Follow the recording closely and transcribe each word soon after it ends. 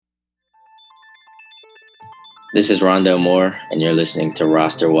This is Rondale Moore, and you're listening to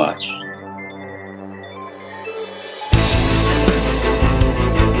Roster Watch.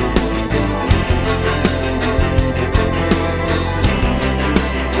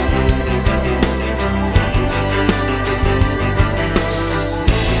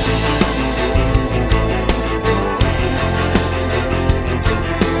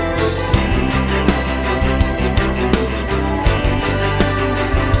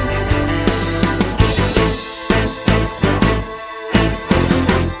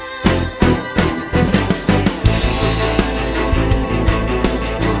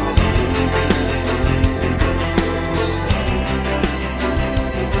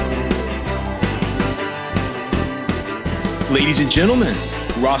 Ladies and gentlemen,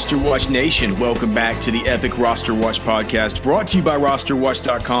 Roster Watch Nation, welcome back to the Epic Roster Watch podcast, brought to you by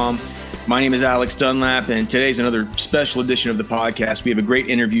rosterwatch.com. My name is Alex Dunlap, and today's another special edition of the podcast. We have a great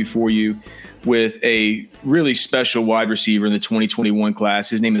interview for you with a really special wide receiver in the 2021 class.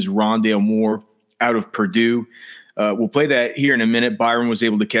 His name is Rondale Moore out of Purdue. We'll play that here in a minute. Byron was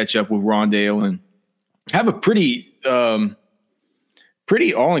able to catch up with Rondale and have a pretty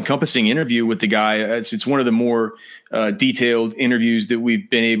all-encompassing interview with the guy. It's one of the more detailed interviews that we've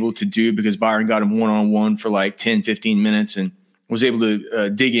been able to do because Byron got him one-on-one for like 10, 15 minutes and was able to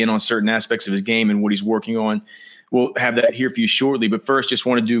dig in on certain aspects of his game and what he's working on. We'll have that here for you shortly. But first, just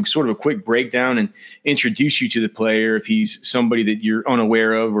want to do sort of a quick breakdown and introduce you to the player if he's somebody that you're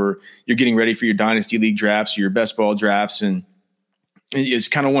unaware of or you're getting ready for your Dynasty League drafts or your best ball drafts. And you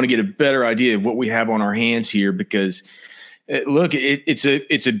just kind of want to get a better idea of what we have on our hands here because look, it's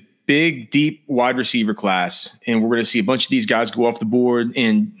a big, deep wide receiver class, and we're going to see a bunch of these guys go off the board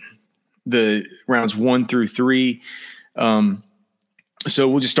in the rounds 1 through 3. So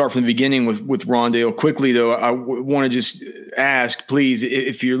we'll just start from the beginning with Rondale. Quickly, though, I want to just ask, please,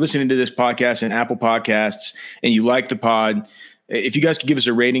 if you're listening to this podcast and Apple Podcasts and you like the pod, if you guys could give us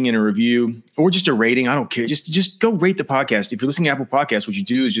a rating and a review or just a rating, I don't care. Just go rate the podcast. If you're listening to Apple Podcasts, what you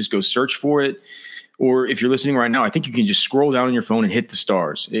do is just go search for it. Or if you're listening right now, I think you can just scroll down on your phone and hit the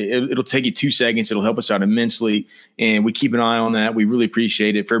stars. It'll take you 2 seconds. It'll help us out immensely. And we keep an eye on that. We really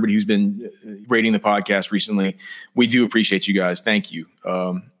appreciate it. For everybody who's been rating the podcast recently, we do appreciate you guys. Thank you.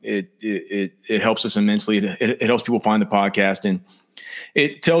 It helps us immensely. It helps people find the podcast. And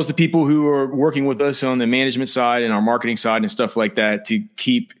it tells the people who are working with us on the management side and our marketing side and stuff like that to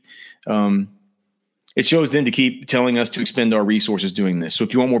keep it shows them to keep telling us to expend our resources doing this. So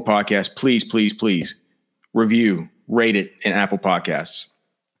if you want more podcasts, please review, rate it in Apple Podcasts.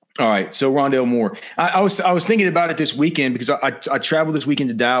 All right. So Rondale Moore, I was thinking about it this weekend because I traveled this weekend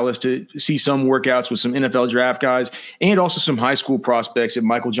to Dallas to see some workouts with some NFL draft guys and also some high school prospects at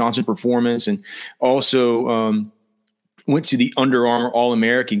Michael Johnson Performance, and also went to the Under Armour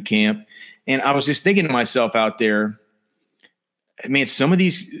All-American camp. And I was just thinking to myself out there, man, some of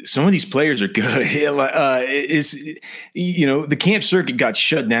these players are good. The camp circuit got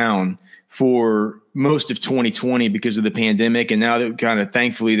shut down for most of 2020 because of the pandemic, and now that kind of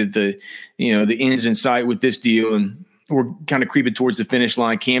thankfully that the end's in sight with this deal, and we're kind of creeping towards the finish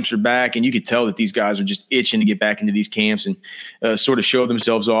line. Camps are back, and you could tell that these guys are just itching to get back into these camps and sort of show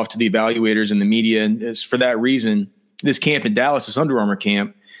themselves off to the evaluators and the media. And it's for that reason, this camp in Dallas, this Under Armour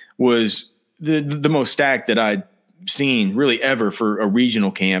camp, was the most stacked that I'd seen really ever for a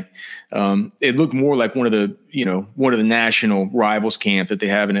regional camp. It looked more like one of the national rivals camp that they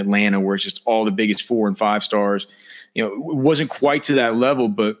have in Atlanta, where it's just all the biggest 4 and 5 stars. It wasn't quite to that level,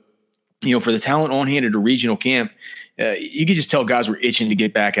 but for the talent on hand at a regional camp, you could just tell guys were itching to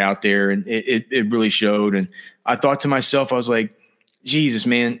get back out there, and it really showed. And I thought to myself, I was like, Jesus,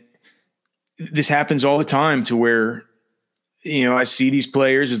 man, this happens all the time to where I see these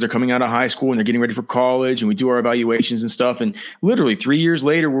players as they're coming out of high school and they're getting ready for college, and we do our evaluations and stuff. And literally 3 years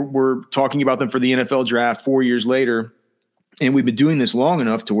later, we're talking about them for the NFL draft 4 years later. And we've been doing this long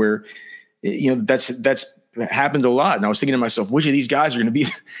enough to where, that's happened a lot. And I was thinking to myself, which of these guys are going to be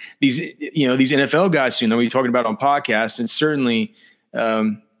these NFL guys soon that we're talking about on podcasts? And certainly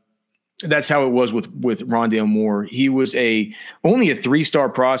that's how it was with Rondale Moore. He was only a 3-star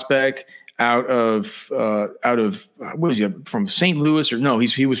prospect out of what was he from, St. Louis, or no?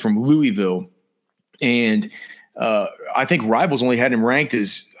 He was from Louisville, and I think Rivals only had him ranked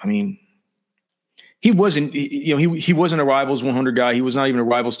as. I mean, he wasn't. He wasn't a Rivals 100 guy. He was not even a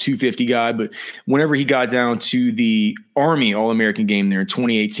Rivals 250 guy. But whenever he got down to the Army All-American game there in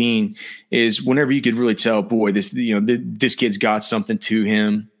 2018, is whenever you could really tell, boy, this kid's got something to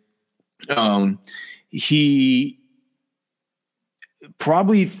him. He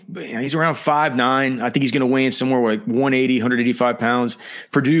probably he's around 5'9". I think he's going to weigh in somewhere like 180, 185 pounds.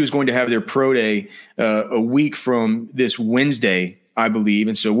 Purdue is going to have their pro day a week from this Wednesday, I believe.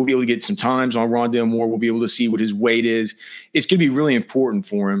 And so we'll be able to get some times on Rondale Moore. We'll be able to see what his weight is. It's going to be really important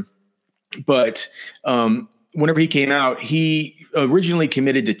for him. But whenever he came out, he originally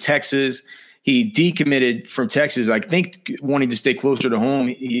committed to Texas. He decommitted from Texas, I think, wanting to stay closer to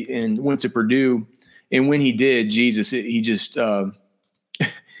home, and went to Purdue. And when he did, Jesus, he just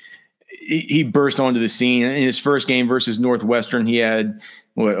he burst onto the scene. In his first game versus Northwestern, he had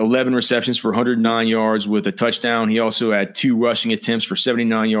 11 receptions for 109 yards with a touchdown. He also had 2 rushing attempts for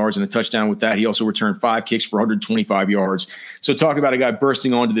 79 yards and a touchdown with that. He also returned 5 kicks for 125 yards. So talk about a guy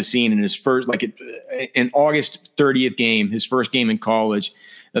bursting onto the scene in his first, an August 30th game, his first game in college.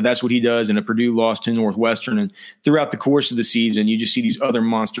 That's what he does. And a Purdue lost to Northwestern. And throughout the course of the season, you just see these other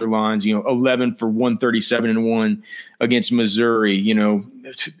monster lines, 11 for 137 and 1 against Missouri,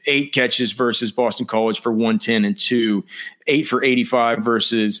 8 catches versus Boston College for 110 and 2, 8 for 85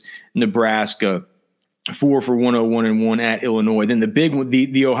 versus Nebraska, 4 for 101 and 1 at Illinois. Then the big one,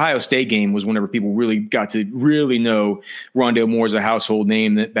 the Ohio State game, was whenever people really got to really know Rondale Moore as a household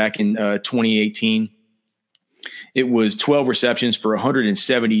name, that back in 2018. It was 12 receptions for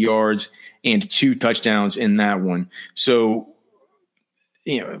 170 yards and 2 touchdowns in that one. So,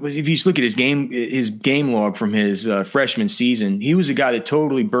 if you just look at his game log from his freshman season, he was a guy that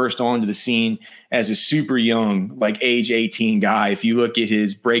totally burst onto the scene as a super young, like age 18 guy. If you look at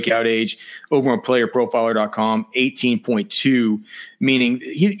his breakout age over on playerprofiler.com, 18.2, meaning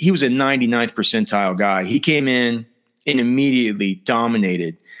he was a 99th percentile guy. He came in and immediately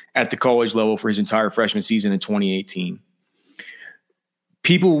dominated at the college level for his entire freshman season in 2018.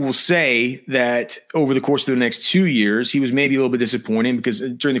 People will say that over the course of the next 2 years, he was maybe a little bit disappointing because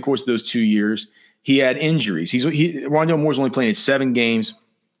during the course of those 2 years, he had injuries. Rondale Moore's only playing in 7 games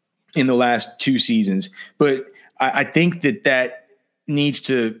in the last 2 seasons. But I think that needs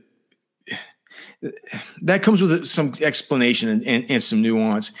to – that comes with some explanation and some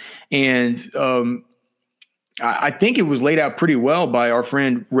nuance. And I think it was laid out pretty well by our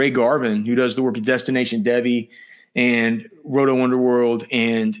friend Ray Garvin, who does the work at Destination Devy and Roto Underworld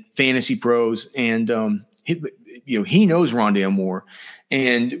and Fantasy Pros. And, he knows Rondale Moore.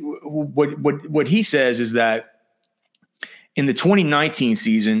 And what he says is that in the 2019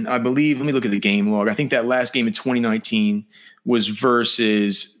 season, I believe, let me look at the game log. I think that last game in 2019 was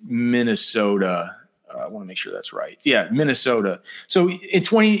versus Minnesota. I want to make sure that's right. Yeah, Minnesota. So in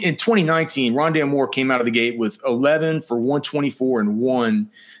 2019, Rondale Moore came out of the gate with 11 for 124 and 1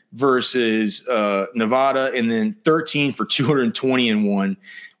 versus Nevada, and then 13 for 220 and 1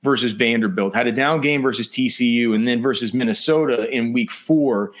 versus Vanderbilt. Had a down game versus TCU, and then versus Minnesota in week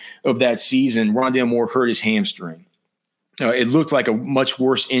 4 of that season, Rondale Moore hurt his hamstring. It looked like a much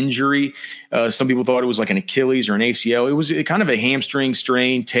worse injury. Some people thought it was like an Achilles or an ACL. It was kind of a hamstring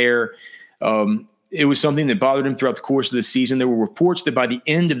strain, tear. It was something that bothered him throughout the course of the season. There were reports that by the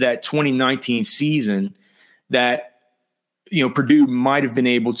end of that 2019 season that, Purdue might have been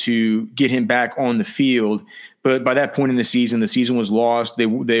able to get him back on the field. But by that point in the season was lost.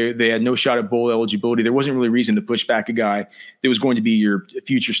 They had no shot at bowl eligibility. There wasn't really reason to push back a guy that was going to be your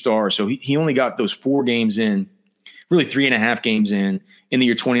future star. So he only got those 4 games in, really 3.5 games in the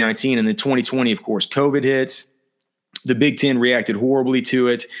year 2019. And then 2020, of course, COVID hits. The Big Ten reacted horribly to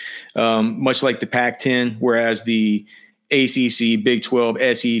it, much like the Pac-10, whereas the ACC, Big 12,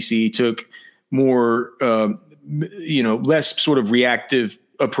 SEC took more, less sort of reactive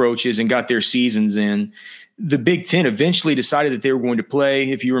approaches and got their seasons in. The Big Ten eventually decided that they were going to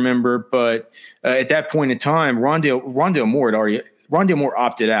play, if you remember, but at that point in time, Rondale Moore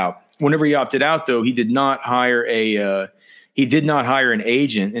opted out. Whenever he opted out, though, he did not hire an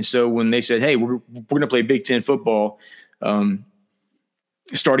agent. And so when they said, hey, we're going to play Big Ten football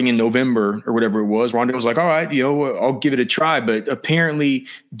starting in November or whatever it was, Rondale was like, all right, I'll give it a try. But apparently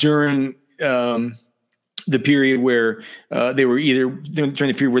during the period where they were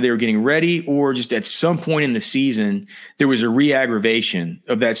getting ready or just at some point in the season, there was a re-aggravation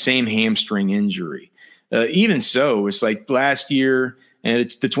of that same hamstring injury. Even so, it's like last year and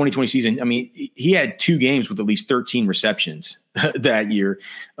the 2020 season, I mean, he had 2 games with at least 13 receptions that year.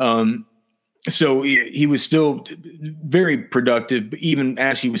 So he was still very productive, even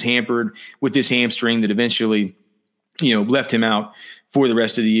as he was hampered with this hamstring that eventually, left him out for the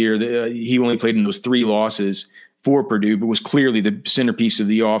rest of the year. He only played in those 3 losses for Purdue, but was clearly the centerpiece of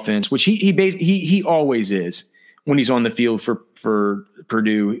the offense, which he always is when he's on the field for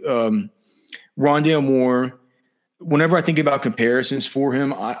Purdue. Rondale Moore, whenever I think about comparisons for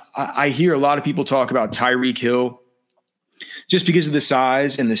him, I hear a lot of people talk about Tyreek Hill just because of the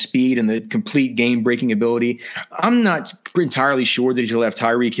size and the speed and the complete game-breaking ability. I'm not entirely sure that he'll have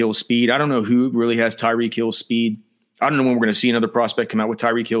Tyreek Hill's speed. I don't know who really has Tyreek Hill's speed. I don't know when we're going to see another prospect come out with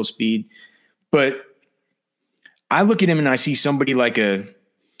Tyreek Hill's speed. But I look at him and I see somebody like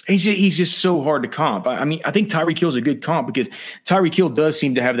he's just so hard to comp. I mean, I think Tyreek Hill's a good comp because Tyreek Hill does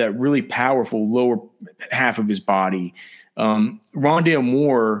seem to have that really powerful lower half of his body. Rondale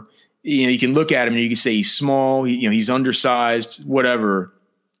Moore, you can look at him and you can say he's small, he's undersized, whatever,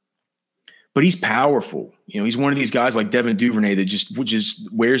 but he's powerful. He's one of these guys like Devin Duvernay that just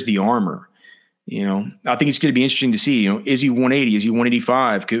wears the armor. I think it's going to be interesting to see, is he 180? Is he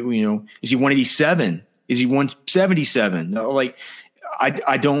 185? Is he 187? Is he 177? Like,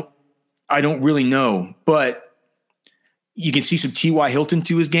 I don't really know, but you can see some T.Y. Hilton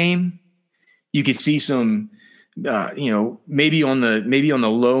to his game. You can see some, maybe on the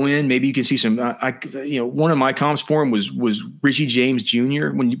low end, maybe you can see some, one of my comps for him was Richie James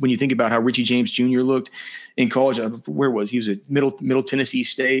Jr. When you think about how Richie James Jr. looked in college, where was he? Was at Middle Tennessee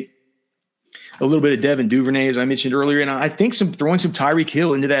State. A little bit of Devin Duvernay, as I mentioned earlier. And I think throwing some Tyreek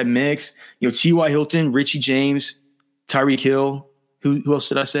Hill into that mix, T.Y. Hilton, Richie James, Tyreek Hill. Who else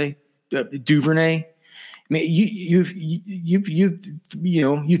did I say? Duvernay. I mean, you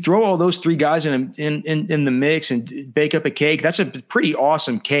throw all those three guys in the mix and bake up a cake. That's a pretty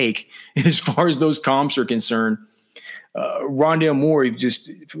awesome cake as far as those comps are concerned. Rondale Moore,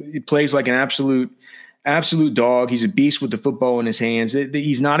 he plays like an absolute dog. He's a beast with the football in his hands.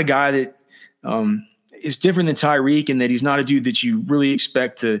 He's not a guy that is different than Tyreek in that he's not a dude that you really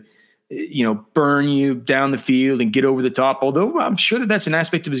expect to, burn you down the field and get over the top. Although I'm sure that that's an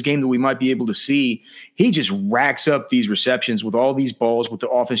aspect of his game that we might be able to see. He just racks up these receptions with all these balls with the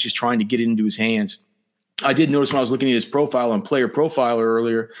offense just trying to get it into his hands. I did notice when I was looking at his profile on Player Profiler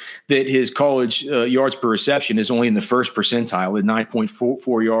earlier that his college yards per reception is only in the first percentile at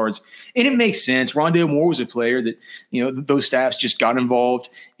 9.44 yards. And it makes sense. Rondale Moore was a player that, those staffs just got involved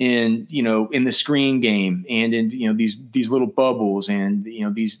in, in the screen game and in, these little bubbles and,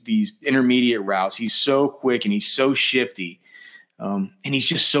 these intermediate routes. He's so quick and he's so shifty. And he's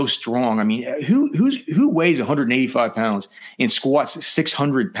just so strong. I mean, who weighs 185 pounds and squats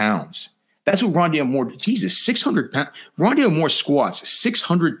 600 pounds? That's what Rondale Moore, 600 pounds. Rondale Moore squats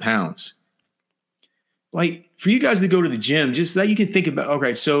 600 pounds. Like, for you guys that go to the gym, just that you can think about,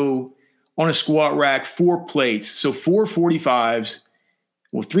 okay, so on a squat rack, 4 plates. So 4 45s,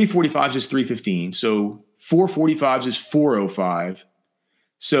 3 45s is 315. So 4 45s is 405.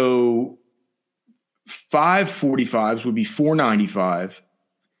 So 5 45s would be 495.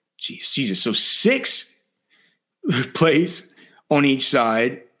 Jesus. So 6 plates on each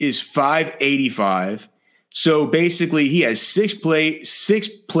side is 585. So basically he has 6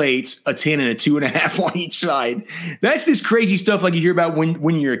 plates, a 10 and a 2.5 on each side. That's this crazy stuff like you hear about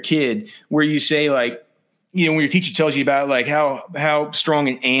when you're a kid, where you say like, when your teacher tells you about like how strong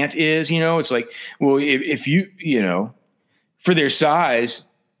an ant is, it's like, well, if you, for their size,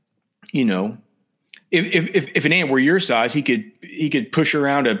 if an ant were your size, he could push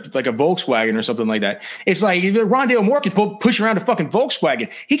around a Volkswagen or something like that. It's like if Rondale Moore could push around a fucking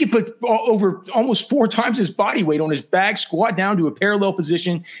Volkswagen. He could put over almost 4 times his body weight on his back, squat down to a parallel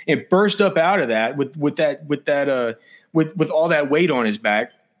position, and burst up out of that with all that weight on his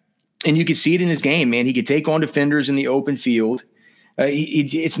back. And you could see it in his game, man. He could take on defenders in the open field.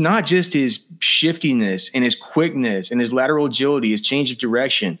 It's not just his shiftiness and his quickness and his lateral agility, his change of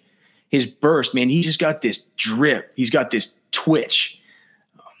direction. His burst, man, he's just got this drip. He's got this twitch.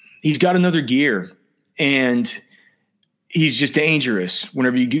 He's got another gear, and he's just dangerous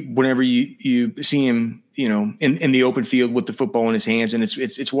whenever you see him, in the open field with the football in his hands. And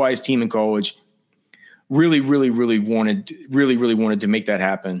it's why his team in college really wanted to make that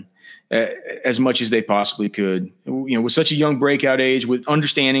happen as much as they possibly could. With such a young breakout age, with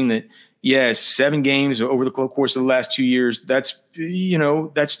understanding that, yes, 7 games over the course of the last 2 years, that's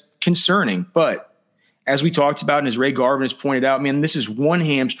concerning. But as we talked about, and as Ray Garvin has pointed out, man, this is one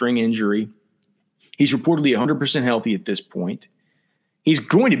hamstring injury. He's reportedly 100% healthy at this point. He's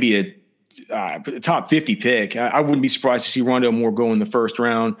going to be a top 50 pick. I wouldn't be surprised to see Rondale Moore go in the first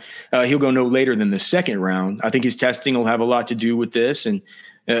round. He'll go no later than the second round. I think his testing will have a lot to do with this. And,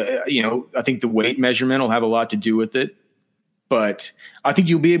 I think the weight measurement will have a lot to do with it. But I think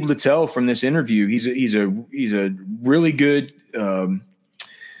you'll be able to tell from this interview. He's a really good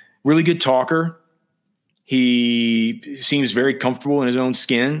talker. He seems very comfortable in his own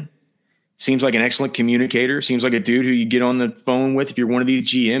skin. Seems like an excellent communicator. Seems like a dude who you get on the phone with if you're one of these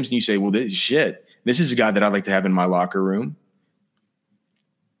GMs and you say, well, this is a guy that I'd like to have in my locker room.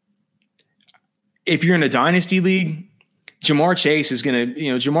 If you're in a dynasty league, Jamar Chase is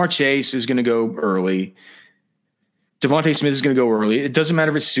going to go early. Devontae Smith is going to go early. It doesn't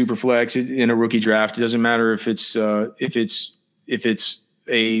matter if it's super flex in a rookie draft. It doesn't matter if it's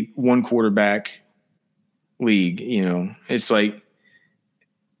a one quarterback league. It's like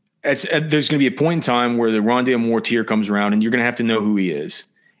there's going to be a point in time where the Rondale Moore tier comes around, and you're going to have to know who he is.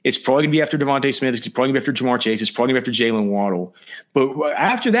 It's probably going to be after Devontae Smith. It's probably going to be after Jamar Chase. It's probably going to be after Jalen Waddle. But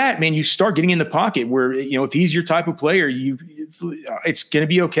after that, man, you start getting in the pocket where, if he's your type of player, it's going to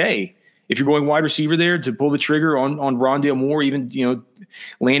be okay. If you're going wide receiver there to pull the trigger on Rondale Moore, even,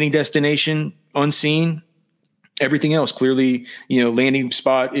 landing destination unseen, everything else clearly, landing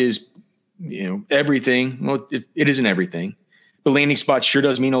spot is, everything. Well, it isn't everything. The landing spot sure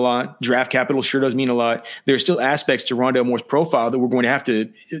does mean a lot. Draft capital sure does mean a lot. There are still aspects to Rondale Moore's profile that we're going to have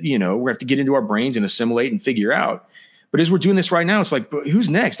to, we have to get into our brains and assimilate and figure out. But as we're doing this right now, it's like, who's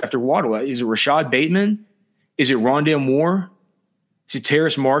next after Waddle? Is it Rashad Bateman? Is it Rondale Moore? Is it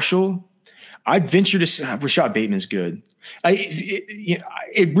Terrace Marshall? I'd venture to say Rashad Bateman's good.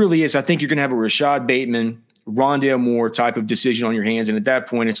 It really is. I think you're going to have a Rashad Bateman, Rondale Moore type of decision on your hands. And at that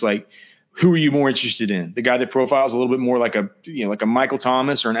point, it's like, who are you more interested in? The guy that profiles a little bit more like a Michael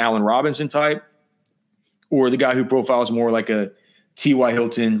Thomas or an Allen Robinson type, or the guy who profiles more like a T.Y.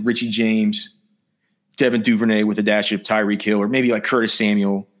 Hilton, Richie James, Devin Duvernay with a dash of Tyreek Hill, or maybe like Curtis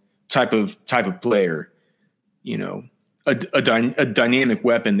Samuel type of player, a dynamic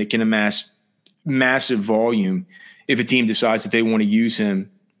weapon that can amass massive volume if a team decides that they want to use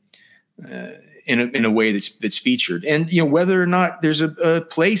him in a way that's featured. And, whether or not there's a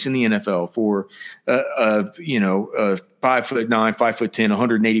place in the NFL for a 5'9", 5'10",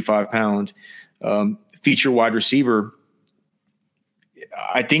 185 pound feature wide receiver,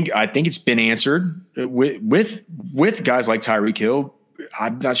 I think it's been answered with guys like Tyreek Hill.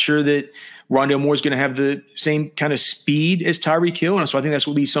 I'm not sure that Rondale Moore is going to have the same kind of speed as Tyreek Hill. And so I think that's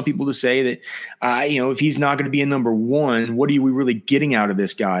what leads some people to say that, if he's not going to be a number one, what are we really getting out of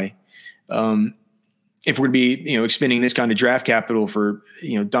this guy? If we're going to be, expending this kind of draft capital for,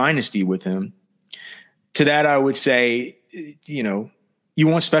 dynasty with him. To that, I would say, you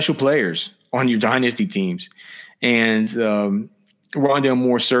want special players on your dynasty teams. And Rondale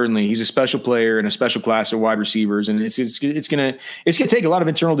Moore, certainly, he's a special player and a special class of wide receivers. And it's going to take a lot of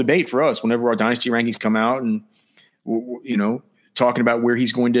internal debate for us whenever our dynasty rankings come out and, talking about where he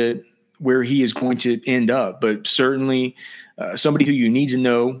is going to end up. But certainly somebody who you need to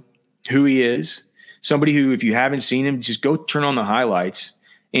know who he is, somebody who, if you haven't seen him, just go turn on the highlights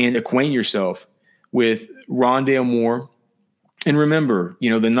and acquaint yourself with Rondale Moore. And remember,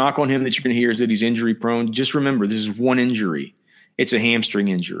 the knock on him that you're going to hear is that he's injury prone. Just remember, this is one injury. It's a hamstring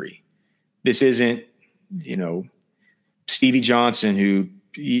injury. This isn't, Stevie Johnson, who,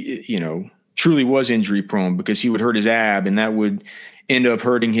 truly was injury prone because he would hurt his ab and that would end up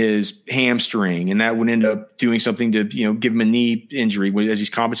hurting his hamstring, and that would end up doing something to, give him a knee injury as he's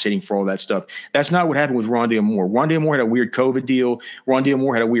compensating for all that stuff. That's not what happened with Rondale Moore. Rondale Moore had a weird COVID deal. Rondale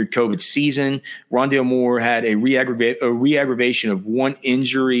Moore had a weird COVID season. Rondale Moore had a re-aggravation of one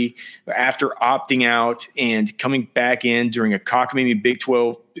injury after opting out and coming back in during a cockamamie Big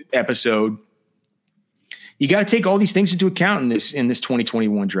 12 episode. You got to take all these things into account in this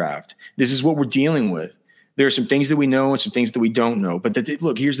 2021 draft. This is what we're dealing with. There are some things that we know and some things that we don't know. But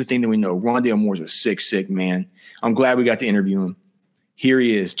look, here's the thing that we know. Rondale Moore's a sick man. I'm glad we got to interview him. Here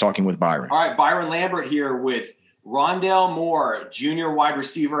he is talking with Byron. All right, Byron Lambert here with Rondale Moore, junior wide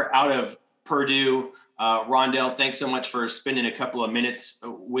receiver out of Purdue. Rondale, thanks so much for spending a couple of minutes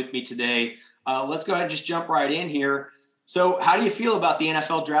with me today. Let's go ahead and just jump right in here. So how do you feel about the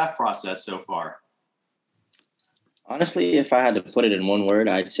NFL draft process so far? Honestly, if I had to put it in one word,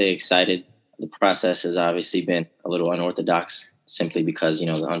 I'd say excited. The process has obviously been a little unorthodox simply because, the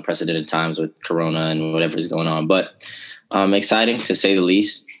unprecedented times with Corona and whatever is going on. But exciting, to say the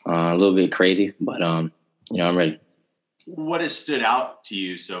least. A little bit crazy, but, I'm ready. What has stood out to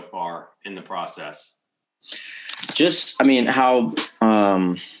you so far in the process? How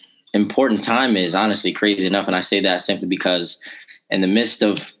important time is, honestly, crazy enough. And I say that simply because in the midst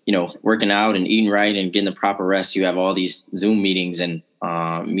of, working out and eating right and getting the proper rest, you have all these Zoom meetings and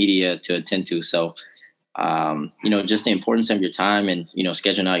media to attend to. So, just the importance of your time and,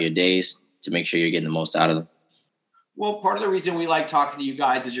 scheduling out your days to make sure you're getting the most out of them. Well, part of the reason we like talking to you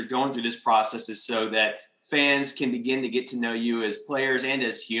guys as you're going through this process is so that fans can begin to get to know you as players and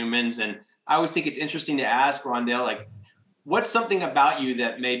as humans. And I always think it's interesting to ask, Rondale, what's something about you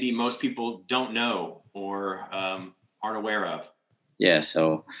that maybe most people don't know or aren't aware of? Yeah,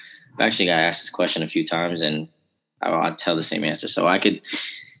 so I've actually got asked this question a few times, and I'll tell the same answer. So I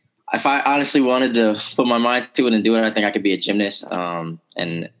if I honestly wanted to put my mind to it and do it, I think I could be a gymnast.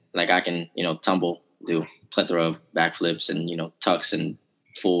 And like I can, tumble, do plethora of backflips and, tucks and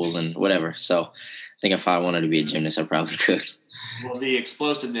fulls and whatever. So I think if I wanted to be a gymnast, I probably could. Well, the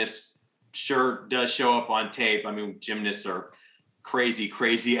explosiveness sure does show up on tape. I mean, gymnasts are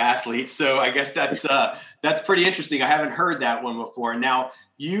crazy athletes. So I guess that's pretty interesting. I haven't heard that one before. Now,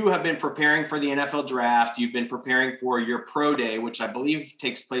 you have been preparing for the NFL draft. You've been preparing for your pro day, which I believe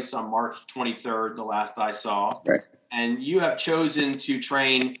takes place on March 23rd, the last I saw. Right. And you have chosen to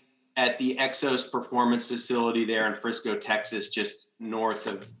train at the Exos Performance Facility there in Frisco, Texas, just north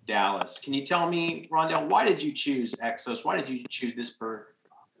of Dallas. Can you tell me, Rondell, why did you choose Exos? Why did you choose this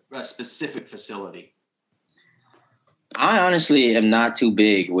specific facility? I honestly am not too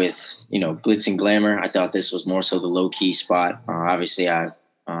big with, glitz and glamour. I thought this was more so the low key spot. Obviously, I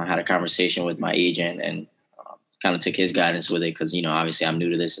had a conversation with my agent and kind of took his guidance with it because, obviously I'm new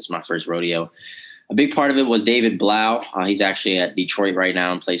to this. It's my first rodeo. A big part of it was David Blau. He's actually at Detroit right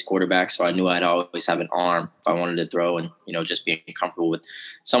now and plays quarterback. So I knew I'd always have an arm if I wanted to throw and, just being comfortable with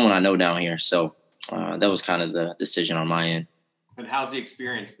someone I know down here. So that was kind of the decision on my end. And how's the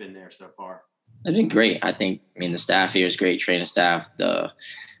experience been there so far? It's been great. I think, the staff here is great, training staff. The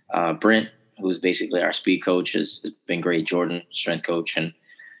Brent, who's basically our speed coach, has been great. Jordan, strength coach. And,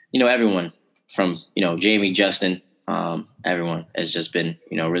 everyone from, Jamie, Justin, everyone has just been,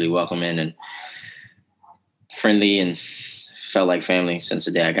 really welcoming and friendly and felt like family since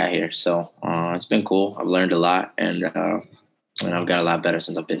the day I got here. So it's been cool. I've learned a lot and I've got a lot better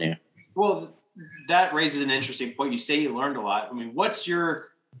since I've been here. Well, that raises an interesting point. You say you learned a lot. I mean, what's your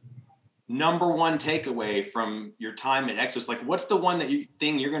number one takeaway from your time at Exos? Like, what's the one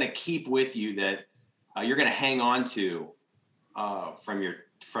thing you're going to keep with you that you're going to hang on to from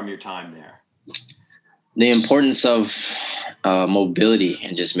your time there? The importance of mobility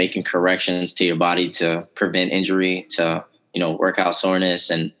and just making corrections to your body to prevent injury, to, work out soreness,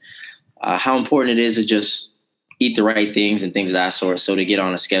 and how important it is to just eat the right things and things of that sort. So to get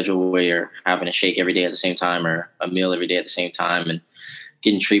on a schedule where you're having a shake every day at the same time or a meal every day at the same time and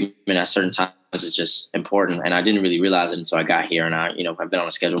getting treatment at certain times is just important. And I didn't really realize it until I got here. And I've been on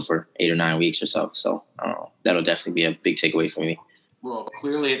a schedule for 8 or 9 weeks or so. So that'll definitely be a big takeaway for me. Well,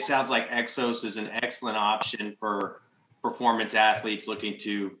 clearly it sounds like Exos is an excellent option for performance athletes looking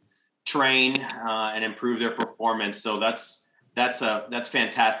to train and improve their performance. So that's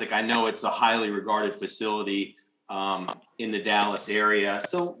fantastic. I know it's a highly regarded facility in the Dallas area.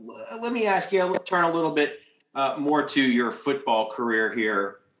 So let me ask you, let's turn a little bit more to your football career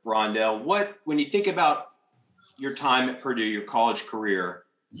here, Rondell. When you think about your time at Purdue, your college career,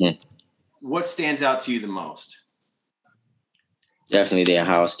 what stands out to you the most? Definitely the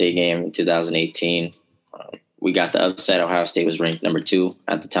Ohio State game in 2018. We got the upset. Ohio State was ranked number 2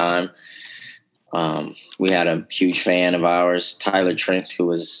 at the time. We had a huge fan of ours, Tyler Trent, who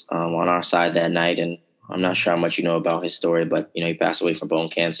was on our side that night. And I'm not sure how much you know about his story, but, he passed away from bone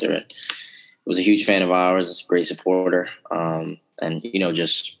cancer. And was a huge fan of ours, great supporter. And,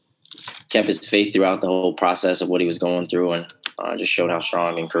 just kept his faith throughout the whole process of what he was going through and just showed how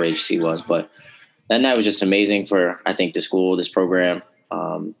strong and courageous he was. But that night was just amazing for, I think, the school, this program,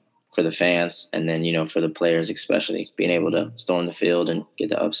 for the fans, and then, for the players especially. Being able to storm the field and get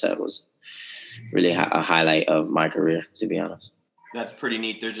the upset was really a highlight of my career, to be honest. That's pretty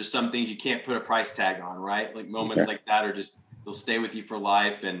neat. There's just some things you can't put a price tag on, right? Like moments like that are just, they'll stay with you for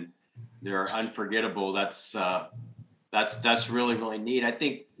life and they're unforgettable. That's really, really neat. I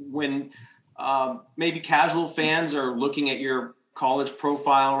think when maybe casual fans are looking at your college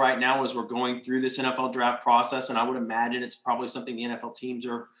profile right now as we're going through this NFL draft process, and I would imagine it's probably something the NFL teams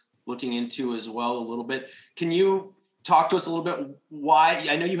are looking into as well a little bit. Can you talk to us a little bit why?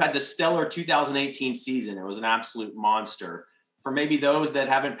 I know you had the stellar 2018 season. It was an absolute monster. For maybe those that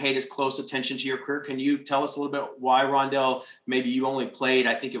haven't paid as close attention to your career, can you tell us a little bit why, Rondell, maybe you only played,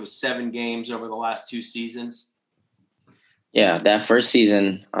 I think it was 7 games over the last 2 seasons? Yeah, that first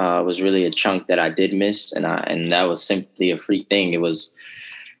season was really a chunk that I did miss, and that was simply a freak thing. It was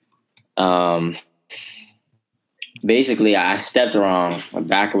basically I stepped wrong. My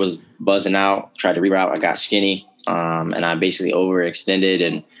back was buzzing out, tried to reroute. I got skinny, and I basically overextended,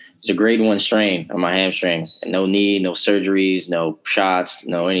 and it's a grade 1 strain on my hamstring. And no knee, no surgeries, no shots,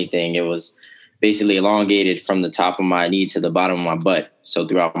 no anything. It was basically elongated from the top of my knee to the bottom of my butt. So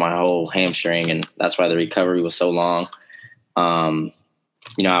throughout my whole hamstring, and that's why the recovery was so long.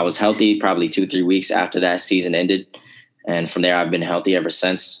 I was healthy probably 2-3 weeks after that season ended. And from there, I've been healthy ever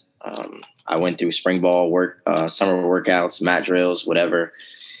since. I went through spring ball work, summer workouts, mat drills, whatever.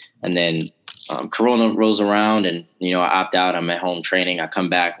 And then Corona rolls around and, I opt out. I'm at home training. I come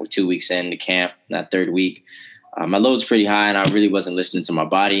back with 2 weeks into camp, that third week. My load's pretty high and I really wasn't listening to my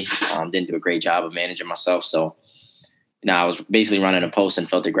body. Didn't do a great job of managing myself. So, I was basically running a post and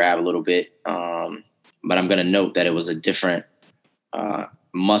felt the grab a little bit. But I'm going to note that it was a different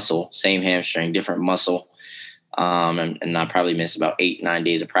muscle, same hamstring, different muscle. And I probably missed about 8-9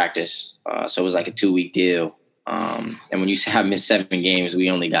 days of practice. So it was like a 2-week deal. And when you say I missed 7 games, we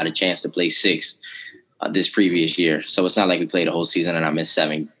only got a chance to play 6 this previous year. So it's not like we played a whole season and I missed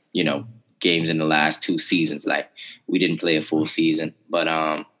 7, games in the last 2 seasons. Like we didn't play a full season.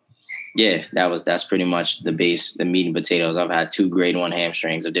 But yeah, that's pretty much the base, the meat and potatoes. I've had 2 grade 1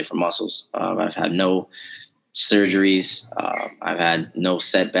 hamstrings of different muscles. I've had no surgeries. I've had no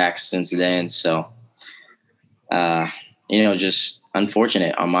setbacks since then. So, just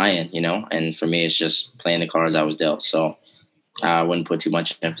unfortunate on my end, and for me, it's just playing the cards I was dealt. So I wouldn't put too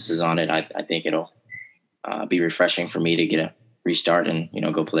much emphasis on it. I think it'll be refreshing for me to get a restart and,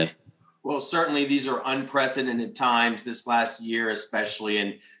 go play. Well, certainly these are unprecedented times this last year, especially,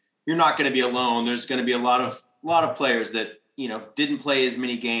 and you're not going to be alone. There's going to be a lot of players that, didn't play as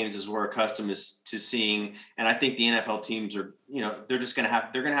many games as we're accustomed to seeing. And I think the NFL teams are, they're going to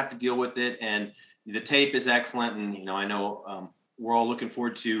have to deal with it. And the tape is excellent. And, I know we're all looking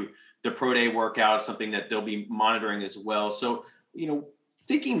forward to the pro day workout, something that they'll be monitoring as well. So,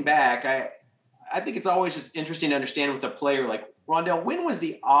 thinking back, I think it's always interesting to understand with a player like Rondell, when was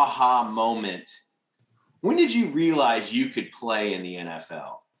the aha moment? When did you realize you could play in the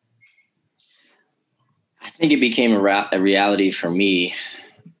NFL? I think it became a reality for me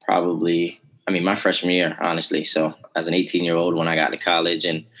probably, my freshman year, honestly. So as an 18-year-old, when I got to college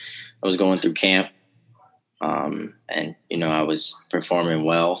and I was going through camp, and, I was performing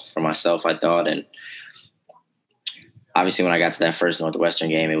well for myself, I thought. And obviously when I got to that first Northwestern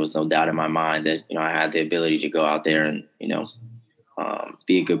game, it was no doubt in my mind that, I had the ability to go out there and,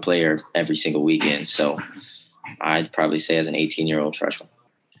 be a good player every single weekend. So I'd probably say as an 18-year-old freshman.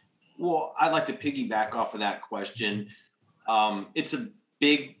 Well, I'd like to piggyback off of that question. It's a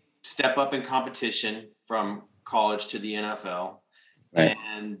big step up in competition from college to the NFL. Right.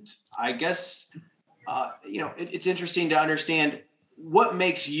 And I guess, it's interesting to understand what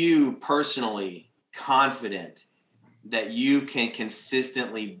makes you personally confident that you can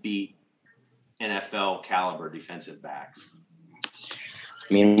consistently beat NFL caliber defensive backs.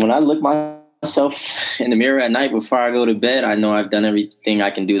 When I look myself in the mirror at night before I go to bed, I know I've done everything I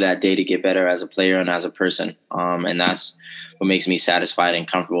can do that day to get better as a player and as a person. And that's what makes me satisfied and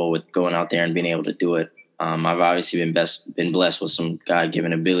comfortable with going out there and being able to do it. I've obviously been blessed with some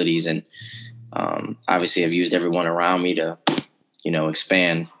God-given abilities, and obviously I've used everyone around me to,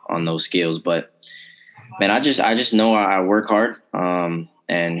 expand on those skills. But man, I just know I work hard, and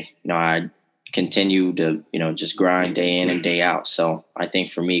I continue to just grind day in and day out. So I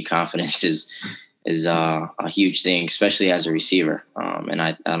think for me, confidence is a huge thing, especially as a receiver. And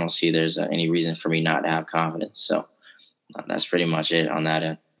I don't see there's any reason for me not to have confidence. So that's pretty much it on that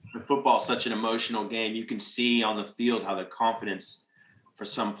end. Football is such an emotional game. You can see on the field how the confidence for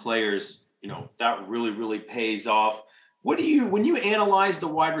some players, that really, really pays off. When you analyze the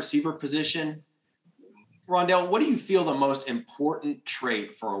wide receiver position, Rondell, what do you feel the most important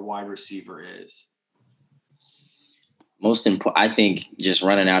trait for a wide receiver is? Most important, I think, just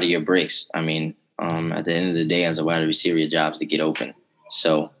running out of your breaks. At the end of the day, as a wide receiver, your job is to get open.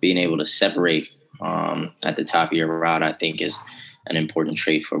 So being able to separate at the top of your route, I think, is an important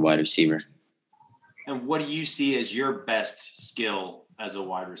trait for a wide receiver. And what do you see as your best skill as a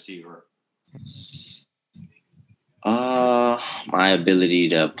wide receiver? My ability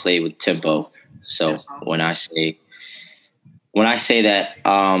to play with tempo. So when I say that,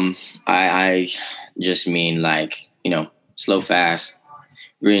 I just mean slow, fast,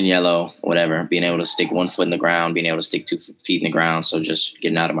 green, yellow, whatever, being able to stick 1 foot in the ground, being able to stick 2 feet in the ground. So just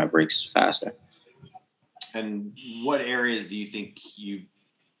getting out of my breaks faster. And what areas do you think you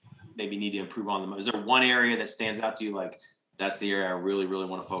maybe need to improve on them? Is there one area that stands out to you? Like, that's the area I really, really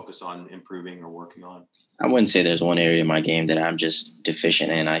want to focus on improving or working on? I wouldn't say there's one area in my game that I'm just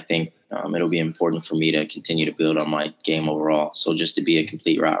deficient in. I think it'll be important for me to continue to build on my game overall. So just to be a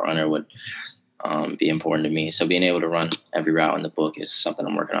complete route runner would be important to me. So being able to run every route in the book is something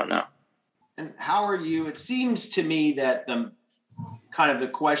I'm working on now. And how are you? It seems to me that the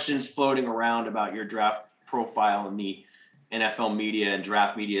questions floating around about your draft profile in the NFL media and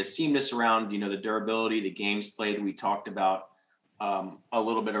draft media seem to surround, the durability, the games played we talked about a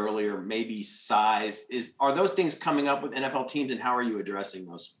little bit earlier, maybe size. Are those things coming up with NFL teams, and how are you addressing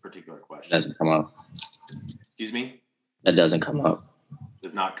those particular questions? Doesn't come up. Excuse me? That doesn't come up.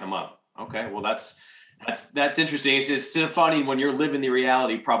 Does not come up. Okay. Well, that's interesting. It's funny when you're living the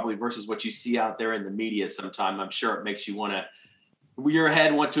reality probably versus what you see out there in the media. Sometime I'm sure it makes you your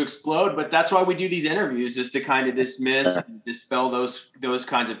head want to explode, but that's why we do these interviews, is to kind of dismiss and dispel those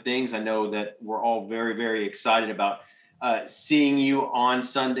kinds of things. I know that we're all very, very excited about seeing you on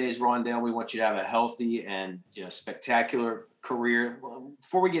Sundays, Rondale. We want you to have a healthy and spectacular career.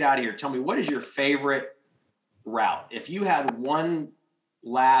 Before we get out of here, tell me, what is your favorite route? If you had one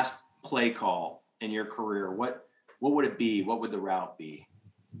last play call in your career, what would it be? What would the route be?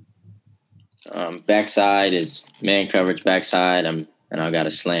 Backside is man coverage, backside, and I got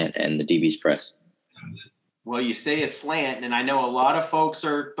a slant and the DB's press. Well, you say a slant, and I know a lot of folks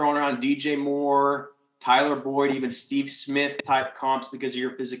are throwing around DJ Moore, Tyler Boyd, even Steve Smith type comps because of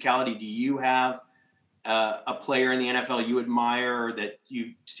your physicality. Do you have a player in the NFL you admire, or that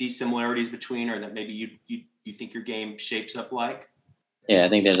you see similarities between, or that maybe you think your game shapes up like? Yeah, I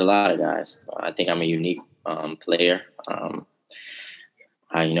think there's a lot of guys. I think I'm a unique player.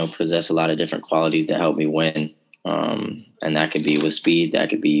 I possess a lot of different qualities that help me win. And that could be with speed, that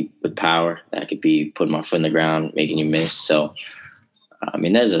could be with power, that could be putting my foot in the ground, making you miss. So,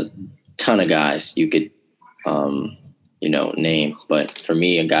 there's a ton of guys you could, name. But for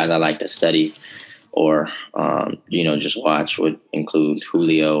me, guys I like to study or, just watch would include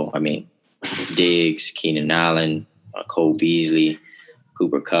Julio, Diggs, Keenan Allen, Cole Beasley,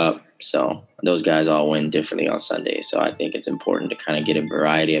 Cooper Kupp. So those guys all win differently on Sundays. So I think it's important to kind of get a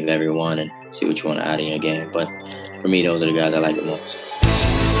variety of everyone and see what you want to add in your game. But for me, those are the guys I like the most.